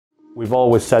We've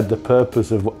always said the purpose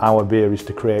of our beer is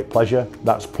to create pleasure.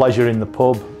 That's pleasure in the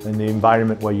pub, in the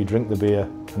environment where you drink the beer,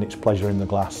 and it's pleasure in the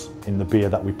glass, in the beer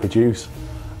that we produce.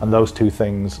 And those two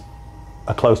things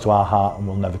are close to our heart and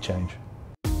will never change.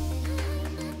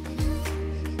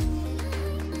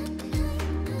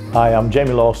 Hi, I'm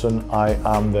Jamie Lawson. I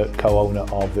am the co-owner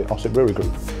of the Ossett Brewery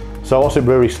Group. So Ossett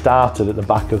Brewery started at the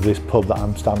back of this pub that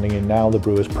I'm standing in now, the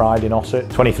Brewer's Pride in Ossett.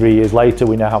 23 years later,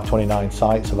 we now have 29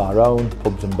 sites of our own,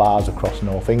 pubs and bars across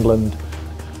North England.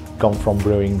 Gone from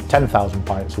brewing 10,000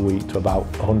 pints a week to about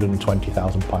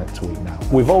 120,000 pints a week now.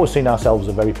 We've always seen ourselves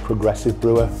as a very progressive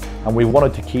brewer, and we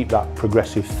wanted to keep that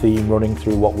progressive theme running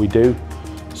through what we do.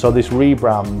 So this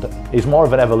rebrand is more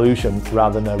of an evolution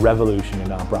rather than a revolution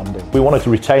in our branding. We wanted to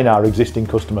retain our existing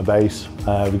customer base.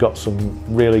 We've got some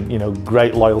really,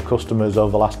 great loyal customers over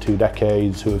the last 2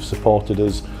 decades who have supported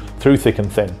us through thick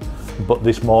and thin. But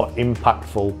this more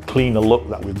impactful, cleaner look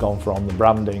that we've gone for on the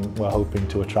branding, we're hoping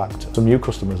to attract some new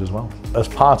customers as well. As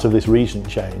part of this recent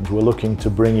change, we're looking to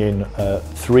bring in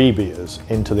 3 beers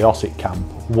into the Ossett camp.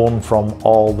 One from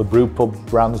all the brew pub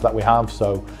brands that we have.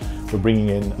 So we're bringing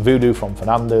in Voodoo from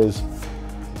Fernandez,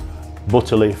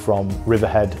 Butterly from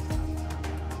Riverhead,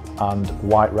 and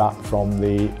White Rat from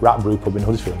the Rat Brew pub in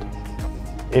Huddersfield.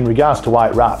 In regards to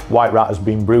White Rat has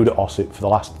been brewed at Ossett for the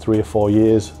last 3 or 4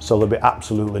 years, so there'll be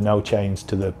absolutely no change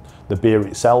to the beer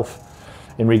itself.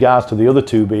 In regards to the other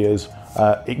 2 beers,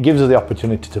 it gives us the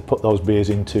opportunity to put those beers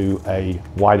into a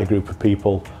wider group of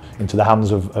people, into the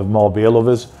hands of more beer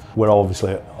lovers. We're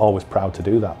obviously always proud to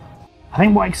do that. I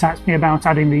think what excites me about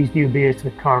adding these new beers to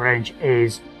the core range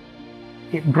is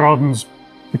it broadens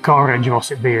the core range of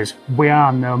Ossett beers. We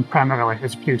are known primarily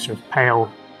as a producer of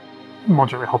pale,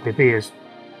 moderately hoppy beers,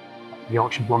 the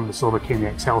Yorkshire Blonde, the Silver King, the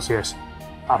Excelsius.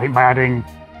 I think by adding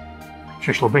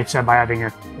Shishler Bitter, by adding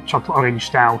a chocolate orange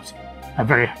stout, a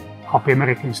very hoppy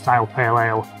American style pale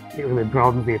ale, it really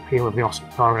broadens the appeal of the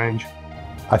Ossett core range.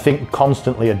 I think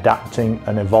constantly adapting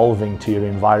and evolving to your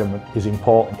environment is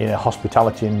important. In a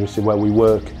hospitality industry where we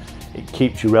work, it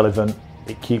keeps you relevant,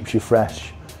 it keeps you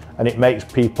fresh, and it makes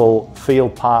people feel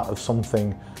part of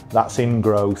something that's in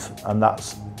growth and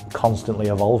that's constantly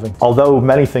evolving. Although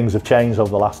many things have changed over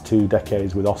the last 2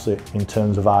 decades with Ossett in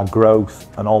terms of our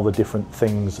growth and all the different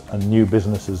things and new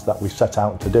businesses that we've set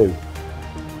out to do,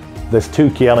 there's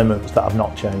 2 key elements that have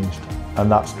not changed,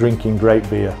 and that's drinking great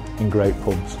beer in great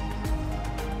pubs.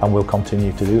 And we'll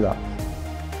continue to do that.